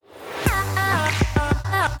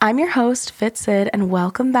I'm your host, Fitsid, and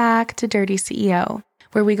welcome back to Dirty CEO,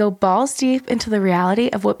 where we go balls deep into the reality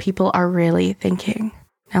of what people are really thinking.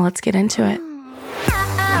 Now let's get into it.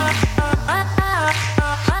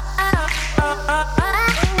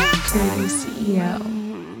 Dirty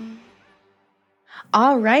CEO.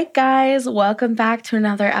 All right, guys, welcome back to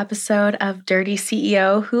another episode of Dirty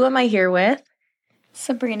CEO. Who am I here with?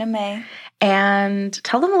 Sabrina May. And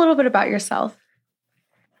tell them a little bit about yourself.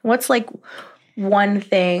 What's like one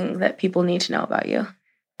thing that people need to know about you?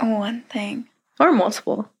 One thing. Or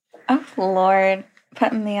multiple. Oh, Lord.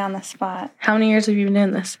 Putting me on the spot. How many years have you been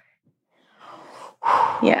doing this?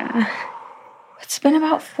 Yeah. It's been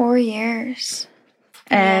about 4 years.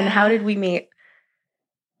 And how did we meet?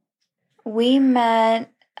 We met,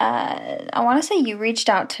 I want to say you reached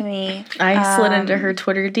out to me. I slid into her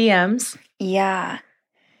Twitter DMs. Yeah.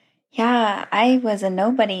 Yeah, I was a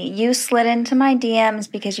nobody. You slid into my DMs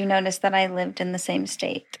because you noticed that I lived in the same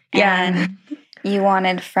state. Yeah. And you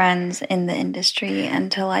wanted friends in the industry and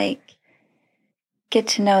to, like, get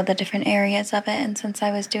to know the different areas of it. And since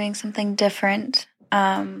I was doing something different.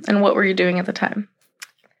 And what were you doing at the time?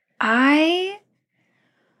 I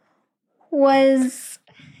was...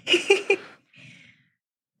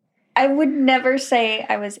 I would never say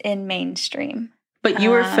I was in mainstream. But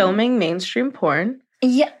you were filming mainstream porn.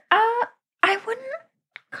 Yeah, I wouldn't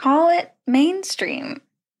call it mainstream.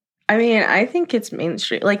 I mean, I think it's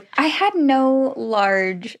mainstream. Like, I had no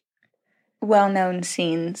large, well-known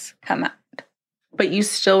scenes come out. But you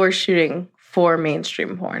still were shooting for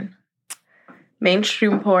mainstream porn.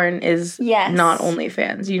 Mainstream porn is not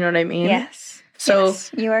OnlyFans. You know what I mean? Yes. So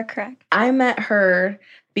yes, you are correct. I met her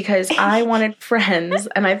because I wanted friends,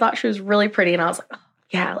 and I thought she was really pretty, and I was like, oh,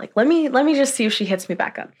 yeah, like let me just see if she hits me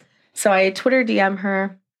back up. So I Twitter DM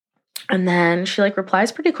her, and then she like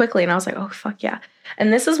replies pretty quickly, and I was like, oh, fuck yeah.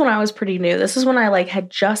 And this is when I was pretty new. This is when I like had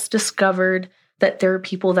just discovered that there were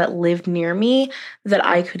people that lived near me that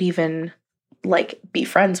I could even like be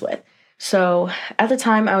friends with. So at the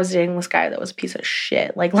time I was dating this guy that was a piece of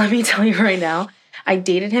shit. Like, let me tell you right now, I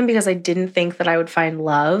dated him because I didn't think that I would find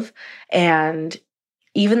love. And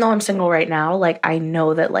even though I'm single right now, like I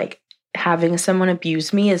know that like having someone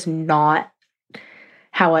abuse me is not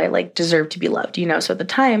how I like deserve to be loved, you know? So at the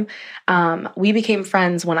time, we became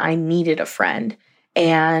friends when I needed a friend.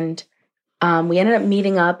 And we ended up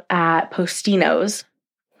meeting up at Postino's,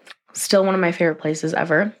 still one of my favorite places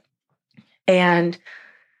ever. And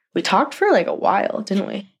we talked for like a while, didn't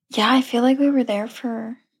we? Yeah, I feel like we were there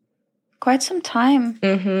for quite some time.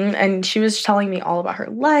 Mm-hmm. And she was telling me all about her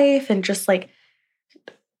life, and just like,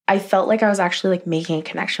 I felt like I was actually like making a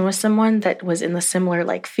connection with someone that was in the similar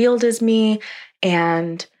like field as me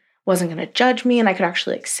and wasn't going to judge me, and I could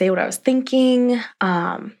actually like say what I was thinking.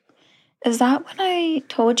 Is that when I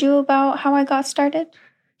told you about how I got started?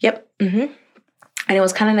 Yep. Mm-hmm. And it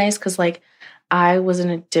was kind of nice because like I was in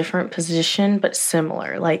a different position but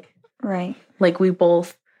similar. Like, right. Like we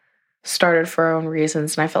both started for our own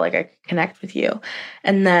reasons, and I felt like I could connect with you.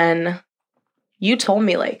 And then you told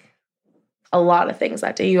me like a lot of things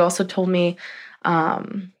that day. You also told me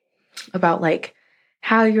about like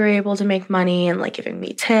how you were able to make money and like giving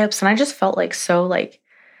me tips. And I just felt like so like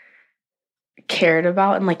cared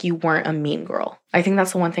about, and like you weren't a mean girl. I think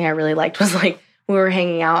that's the one thing I really liked was like we were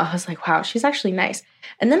hanging out. I was like, wow, she's actually nice.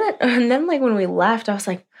 And then like when we left, I was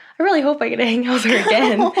like, I really hope I get to hang out with her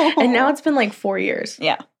again. And now it's been like 4 years.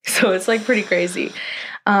 Yeah. So it's like pretty crazy.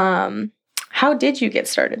 How did you get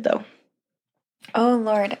started though? Oh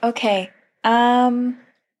Lord. Okay.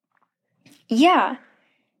 Yeah.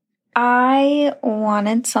 I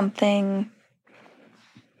wanted something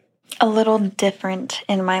a little different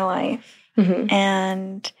in my life. Mm-hmm.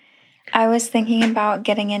 And I was thinking about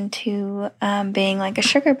getting into being like a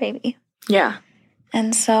sugar baby. Yeah.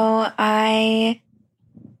 And so I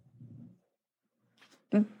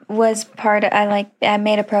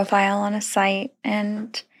made a profile on a site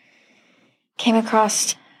and came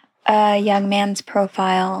across a young man's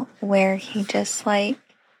profile where he just like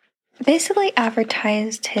basically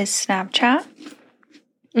advertised his Snapchat.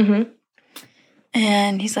 Mm-hmm.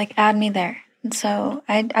 And he's like, add me there. And so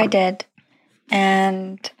I did.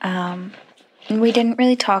 And we didn't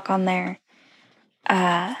really talk on there.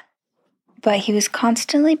 But he was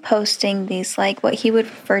constantly posting these, like, what he would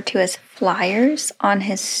refer to as flyers on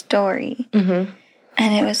his story. Mm-hmm.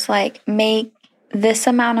 And it was like, make this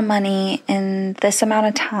amount of money in this amount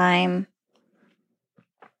of time,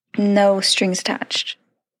 no strings attached.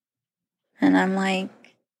 And I'm like,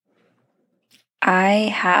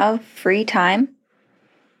 I have free time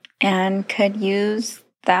and could use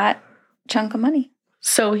that chunk of money.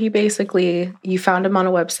 So he basically, you found him on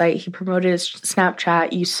a website, he promoted his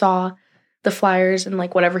Snapchat, you saw the flyers and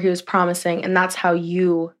like whatever he was promising, and that's how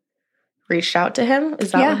you reached out to him?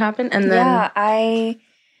 Is that what happened? And then I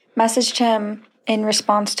messaged him in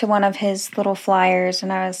response to one of his little flyers,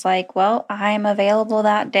 and I was like, well, I'm available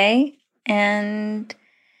that day. And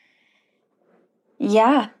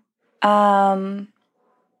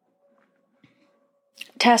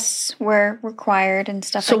tests were required and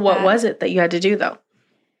stuff like that. So what was it that you had to do, though?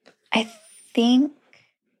 I think...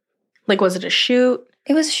 Like, was it a shoot?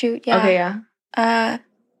 It was a shoot, yeah. Okay, yeah.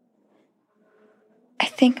 I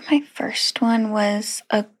think my first one was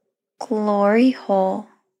a glory hole.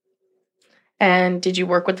 And did you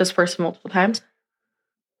work with this person multiple times?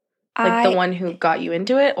 Like the one who got you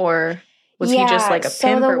into it, or was he just like a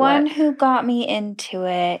pimp or what? So the one who got me into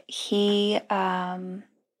it, he...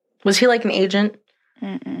 Was he like an agent?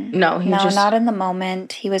 Mm-mm. No, not in the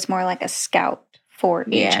moment. He was more like a scout for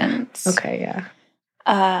agents. Okay,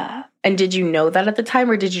 yeah. And did you know that at the time,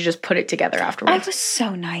 or did you just put it together afterwards? I was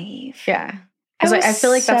so naive. Yeah. Because I feel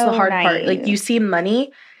like that's the hard part. Like, you see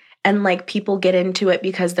money, and like people get into it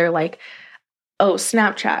because they're like, oh,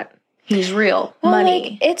 Snapchat, he's real. Well,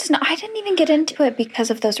 money. Like, it's not, I didn't even get into it because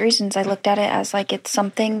of those reasons. I looked at it as like it's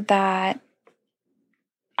something that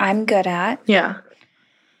I'm good at. Yeah.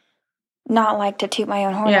 Not like to toot my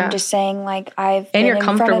own horn. Yeah. I'm just saying, like, I've been in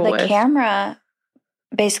front of the camera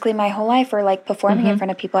basically my whole life, or like performing in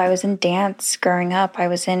front of people. I was in dance growing up. I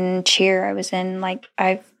was in cheer. I was in like,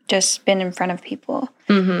 I've just been in front of people.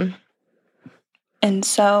 Mm-hmm. And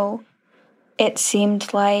so it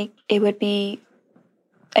seemed like it would be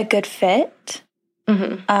a good fit.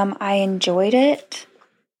 Mm-hmm. I enjoyed it.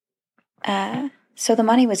 So the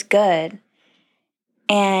money was good.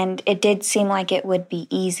 And it did seem like it would be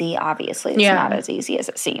easy. Obviously, it's not as easy as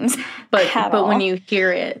it seems. But when you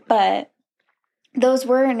hear it. But those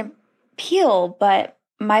were an appeal. But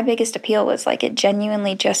my biggest appeal was like it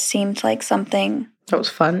genuinely just seemed like something that was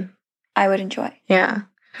fun. I would enjoy. Yeah.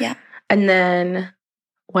 Yeah. And then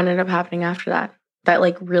what ended up happening after that? That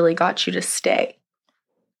like really got you to stay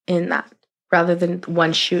in that rather than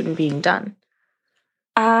one shoot and being done.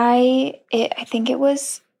 I think it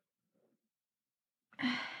was...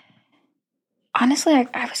 Honestly,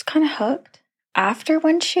 I was kind of hooked after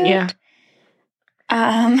one shoot. Yeah.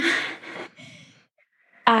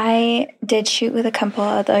 I did shoot with a couple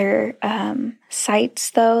other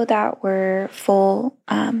sites, though, that were full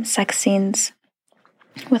sex scenes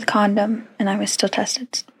with condom, and I was still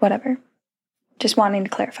tested. Whatever. Just wanting to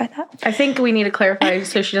clarify that. I think we need to clarify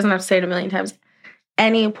so she doesn't have to say it a million times.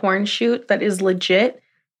 Any porn shoot that is legit,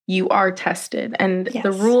 you are tested. And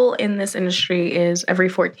the rule in this industry is every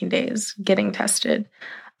 14 days getting tested.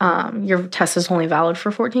 Your test is only valid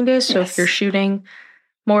for 14 days. So if you're shooting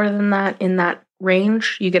more than that in that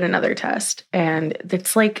range, you get another test. And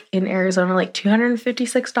it's like in Arizona, like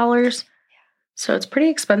 $256. So it's pretty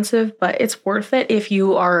expensive, but it's worth it if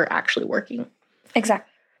you are actually working.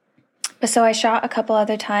 Exactly. But so I shot a couple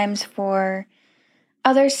other times for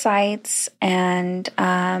other sites, and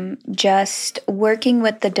just working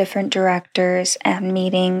with the different directors and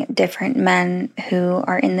meeting different men who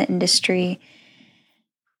are in the industry,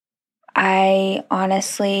 I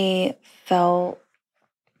honestly felt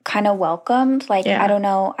kind of welcomed. Like, I don't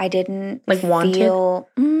know, I didn't like feel...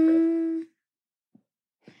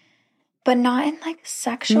 but not in like a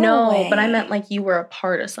sexual way. No, but I meant like you were a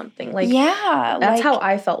part of something. Like, yeah. That's like, how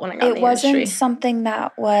I felt when I got in the industry. It wasn't something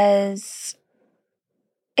that was...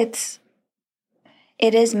 It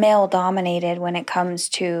is male dominated when it comes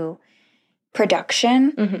to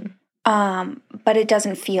production, but it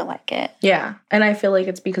doesn't feel like it. Yeah, and I feel like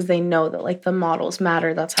it's because they know that like the models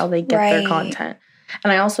matter. That's how they get their content.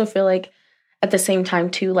 And I also feel like at the same time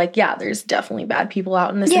too, like there's definitely bad people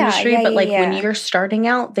out in this industry, but like when you're starting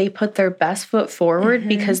out, they put their best foot forward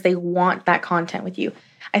because they want that content with you.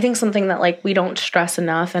 I think something that like we don't stress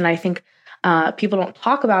enough, and I think people don't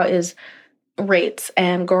talk about is rates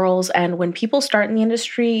and girls. And when people start in the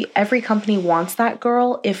industry, every company wants that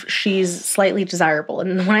girl if she's slightly desirable.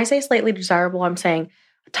 And when I say slightly desirable, I'm saying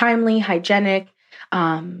timely, hygienic,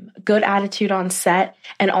 good attitude on set,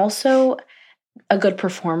 and also a good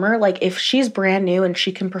performer. Like if she's brand new and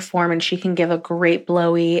she can perform and she can give a great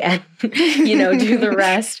blowy and, do the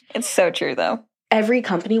rest. It's so true though. Every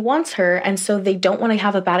company wants her. And so they don't want to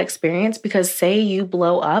have a bad experience because say you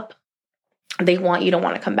blow up, they want you to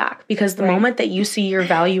want to come back because the moment that you see your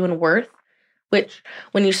value and worth, which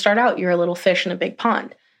when you start out, you're a little fish in a big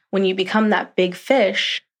pond. When you become that big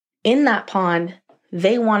fish in that pond,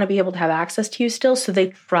 they want to be able to have access to you still. So they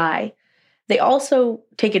try. They also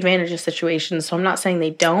take advantage of situations. So I'm not saying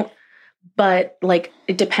they don't, But like,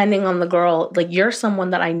 depending on the girl, like you're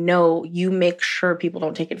someone that I know you make sure people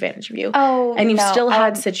don't take advantage of you. Oh, and you've no. still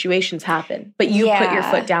had situations happen, but you put your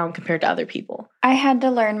foot down compared to other people. I had to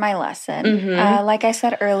learn my lesson. Like I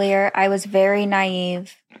said earlier, I was very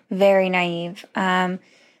naive, very naive. The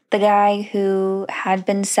guy who had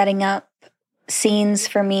been setting up scenes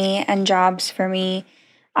for me and jobs for me,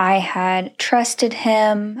 I had trusted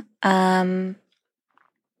him, and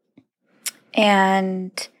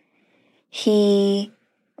he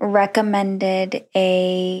recommended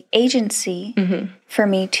a agency for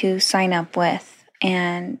me to sign up with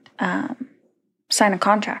and sign a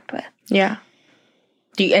contract with. Yeah.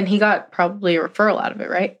 And he got probably a referral out of it,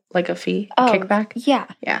 right? Like a fee, a kickback? Yeah.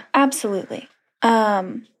 Yeah. Absolutely.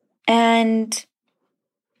 And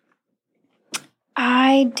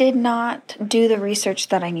I did not do the research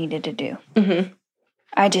that I needed to do.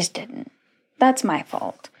 I just didn't. That's my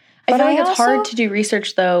fault. I feel like it's hard to do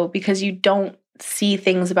research, though, because you don't see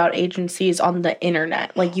things about agencies on the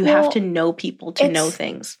internet. Like, you have to know people to know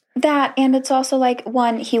things. That, and it's also like,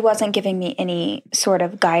 one, he wasn't giving me any sort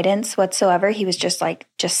of guidance whatsoever. He was just like,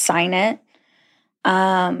 just sign it.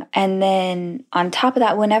 And then on top of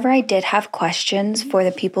that, whenever I did have questions for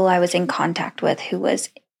the people I was in contact with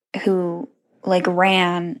who like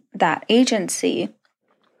ran that agency,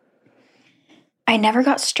 I never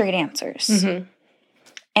got straight answers.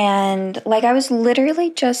 And like, I was literally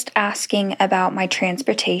just asking about my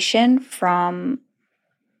transportation from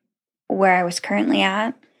where I was currently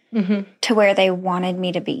at to where they wanted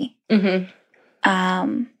me to be.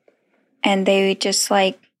 And they just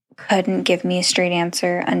like couldn't give me a straight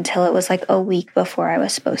answer until it was like a week before I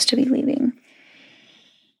was supposed to be leaving.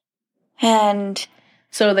 And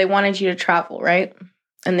so they wanted you to travel, right?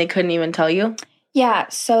 And they couldn't even tell you? Yeah.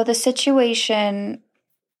 So the situation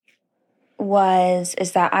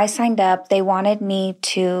is that I signed up. They wanted me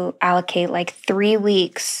to allocate like 3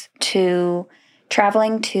 weeks to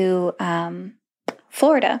traveling to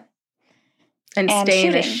Florida. And stay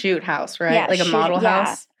in a shoot house, right? Yeah, like a model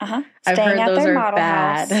house? I've heard those are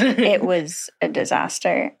bad. It was a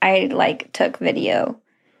disaster. I like took video.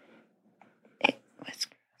 It was...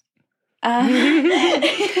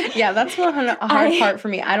 Yeah, that's a hard part for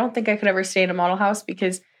me. I don't think I could ever stay in a model house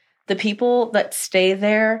because the people that stay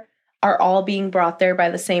there are all being brought there by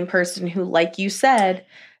the same person who, like you said,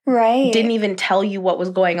 didn't even tell you what was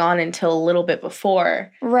going on until a little bit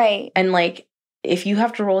before. Right. And like, if you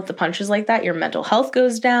have to roll with the punches like that, your mental health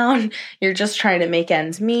goes down. You're just trying to make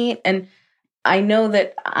ends meet. And I know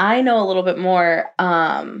a little bit more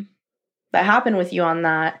that happened with you on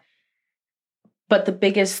that. But the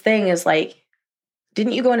biggest thing is like,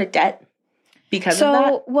 didn't you go into debt because of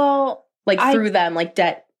that? Well, like through them, like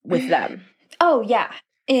debt with them. Oh yeah.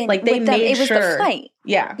 Like they made sure. It was the flight.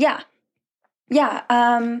 Yeah. Yeah.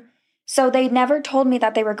 Yeah. So they never told me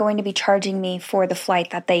that they were going to be charging me for the flight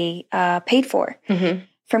that they paid for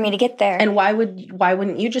me to get there. And why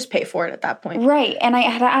wouldn't you just pay for it at that point? Right. And I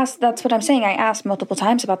had to ask, that's what I'm saying. I asked multiple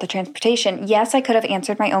times about the transportation. Yes, I could have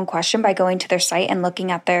answered my own question by going to their site and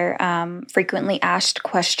looking at their frequently asked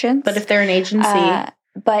questions. But if they're an agency.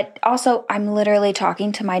 But also, I'm literally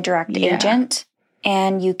talking to my direct agent.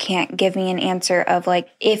 And you can't give me an answer of like,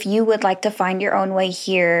 if you would like to find your own way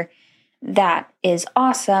here, that is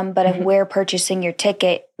awesome. But if we're purchasing your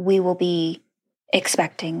ticket, we will be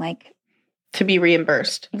expecting like to be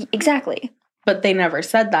reimbursed. Exactly. But they never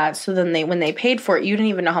said that. So then when they paid for it, you didn't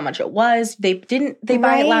even know how much it was. They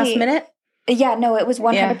buy it last minute? Yeah, no, it was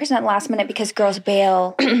 100% last minute because girls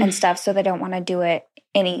bail and stuff. So they don't want to do it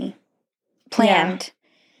any planned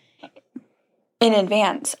in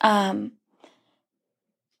advance.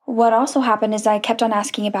 What also happened is I kept on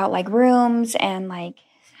asking about like rooms and like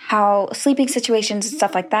how sleeping situations and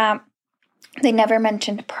stuff like that. They never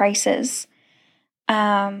mentioned prices.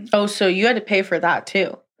 So you had to pay for that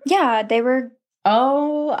too? Yeah, they were.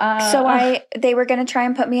 They were going to try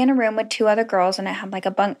and put me in a room with 2 other girls, and it had like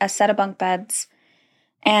a set of bunk beds.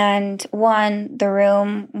 And the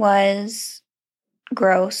room was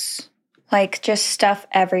gross, like just stuff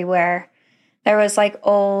everywhere. There was like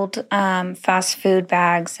old fast food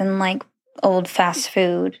bags and like old fast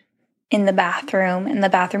food in the bathroom, and the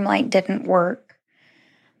bathroom light didn't work.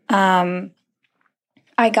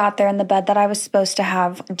 I got there and the bed that I was supposed to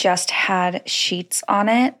have just had sheets on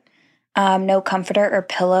it, no comforter or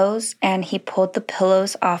pillows, and he pulled the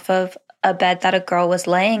pillows off of a bed that a girl was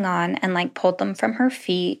laying on and like pulled them from her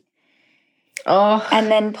feet. Oh.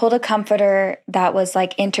 And then pulled a comforter that was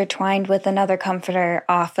like intertwined with another comforter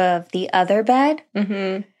off of the other bed.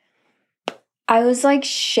 I was like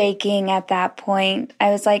shaking at that point.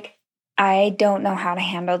 I was like, I don't know how to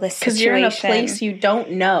handle this situation. Because you're in a place you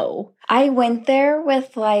don't know. I went there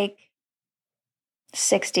with like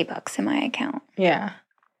 $60 in my account. Yeah.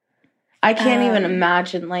 I can't even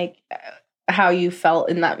imagine like how you felt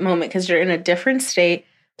in that moment because you're in a different state,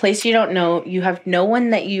 place you don't know. You have no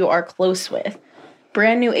one that you are close with.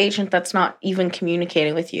 Brand new agent that's not even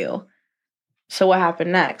communicating with you. So what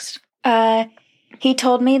happened next? He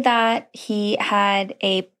told me that he had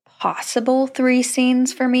a possible 3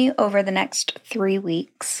 scenes for me over the next 3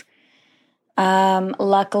 weeks.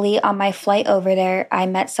 Luckily, on my flight over there, I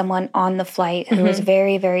met someone on the flight who was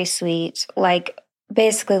very, very sweet, like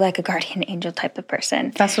basically like a guardian angel type of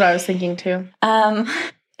person. That's what I was thinking too.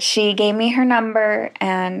 She gave me her number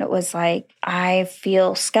and was like, I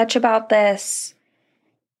feel sketch about this.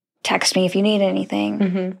 Text me if you need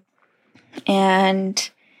anything. And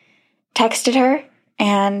texted her,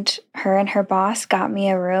 and her boss got me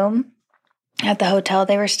a room at the hotel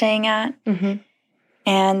they were staying at.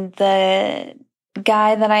 And the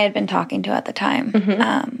guy that I had been talking to at the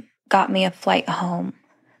time got me a flight home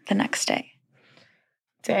the next day.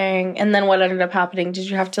 Dang. And then what ended up happening? Did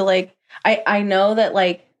you have to like, I know that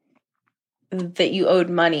like, that you owed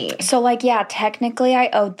money. So like, yeah, technically I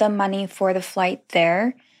owed them money for the flight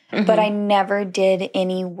there, but I never did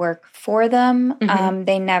any work for them.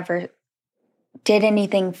 They never did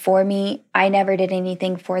anything for me. I never did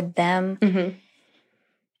anything for them.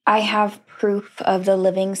 I have proof of the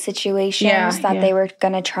living situations that they were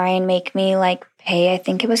going to try and make me like pay. I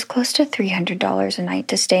think it was close to $300 a night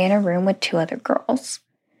to stay in a room with 2 other girls.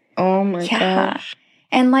 Oh my gosh.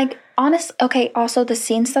 And like, also the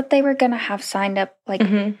scenes that they were going to have signed up like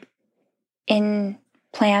in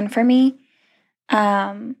plan for me,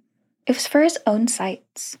 it was for his own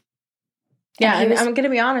sites. Yeah, and I'm going to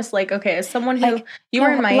be honest, like, okay, as someone who, like, you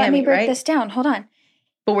were in Miami, right? Let me break this down. Hold on.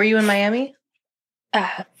 But were you in Miami?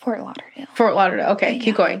 Fort Lauderdale. Fort Lauderdale. Okay,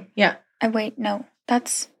 keep going. Yeah. Wait, no.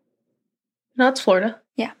 That's Florida.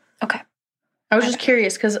 Yeah. Okay. I was just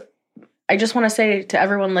curious because I just want to say to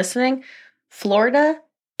everyone listening, Florida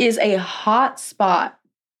is a hot spot.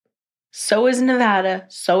 So is Nevada.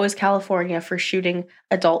 So is California for shooting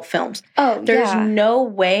adult films. Oh, There's no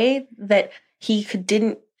way that he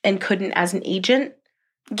couldn't as an agent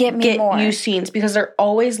get more. You scenes because they're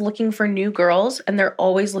always looking for new girls and they're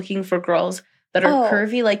always looking for girls that are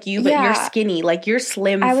curvy like you, but you're skinny, like you're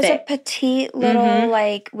slim. I was fit. a petite little,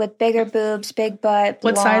 like with bigger boobs, big butt.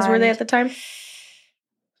 Blonde. What size were they at the time?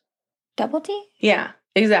 Double D? Yeah,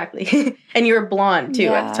 exactly. And you were blonde too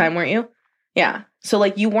at the time, weren't you? Yeah. So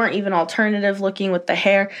like you weren't even alternative looking with the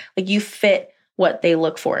hair. Like you fit what they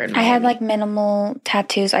look for in Miami. I had like minimal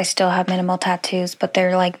tattoos. I still have minimal tattoos, but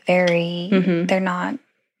they're like very, they're not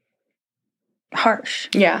harsh.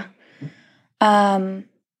 Yeah.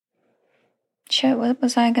 Shit, what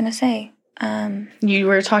was I going to say? You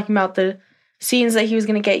were talking about the scenes that he was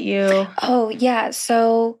going to get you. Oh, yeah.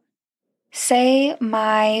 So say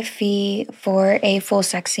my fee for a full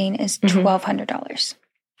sex scene is $1,200.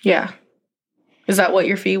 Yeah. Is that what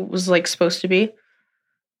your fee was like supposed to be?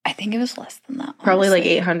 I think it was less than that. Honestly. Probably like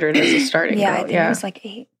 $800 as a starting Yeah, goal. I think it was like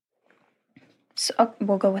 8. So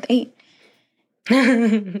we'll go with 8.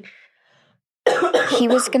 He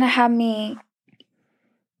was going to have me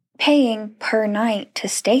paying per night to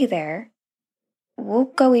stay there. We'll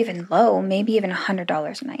go even low, maybe even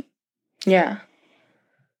 $100 a night. Yeah.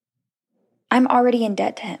 I'm already in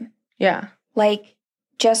debt to him. Yeah. Like,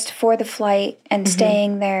 just for the flight and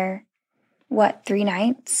staying there, 3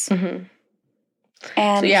 nights?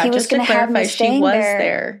 And so, yeah, he was going to have me staying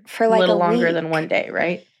there for like a little longer week. than one day,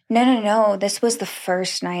 right? No. This was the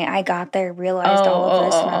first night I got there, realized all of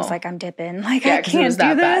this, and I was like, I'm dipping. Like, I can't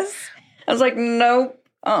do this. I was like, nope.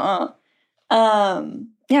 Yeah,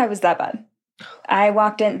 it was that bad. I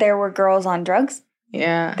walked in, there were girls on drugs.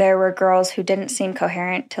 Yeah. There were girls who didn't seem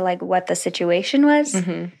coherent to like what the situation was.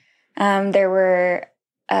 There were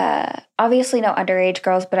obviously no underage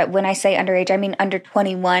girls, but when I say underage, I mean under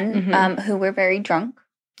 21 who were very drunk.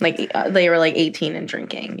 Like they were like 18 and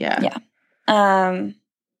drinking. Yeah. Yeah.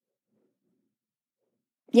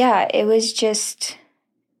 Yeah, it was just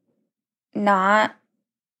not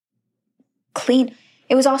clean.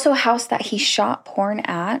 It was also a house that he shot porn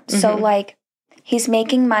at. So like he's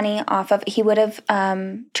making money off of, he would have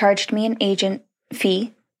charged me an agent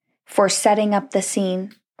fee for setting up the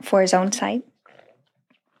scene for his own site.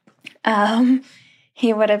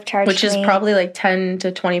 He would have charged me. Which is probably like 10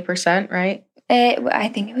 to 20%, right? I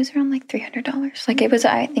think it was around like $300. Like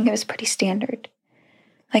I think it was pretty standard.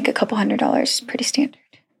 Like a couple $100, pretty standard.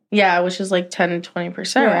 Yeah, which is like 10 to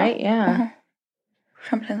 20%, right? Yeah.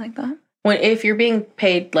 Something like that. If you're being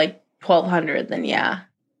paid like $1,200, then yeah.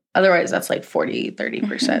 Otherwise, that's like 40,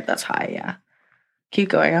 30%. That's high, yeah. Keep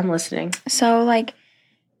going. I'm listening. So, like,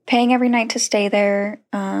 paying every night to stay there,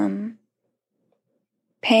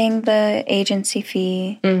 paying the agency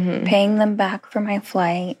fee, paying them back for my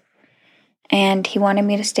flight. And he wanted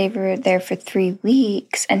me to stay there for 3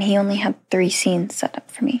 weeks, and he only had 3 scenes set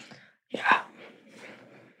up for me. Yeah.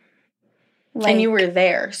 Like, and you were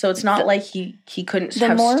there, so it's not like he couldn't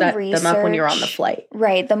have set them up when you were on the flight.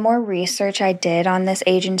 Right. The more research I did on this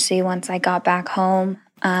agency once I got back home,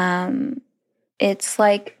 it's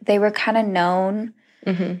like they were kind of known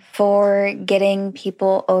for getting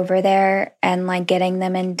people over there and, like, getting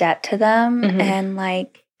them in debt to them. And,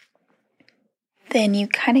 like, then you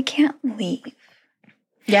kind of can't leave.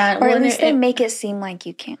 Yeah. Or at least they make it seem like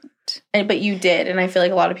you can't. But you did, and I feel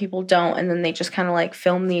like a lot of people don't, and then they just kind of, like,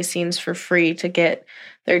 film these scenes for free to get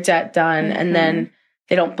their debt done, and then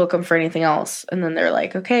they don't book them for anything else, and then they're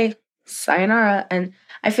like, okay, sayonara. And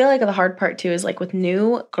I feel like the hard part, too, is, like, with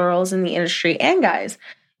new girls in the industry and guys,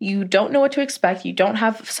 you don't know what to expect. You don't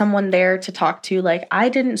have someone there to talk to. Like, I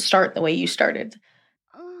didn't start the way you started.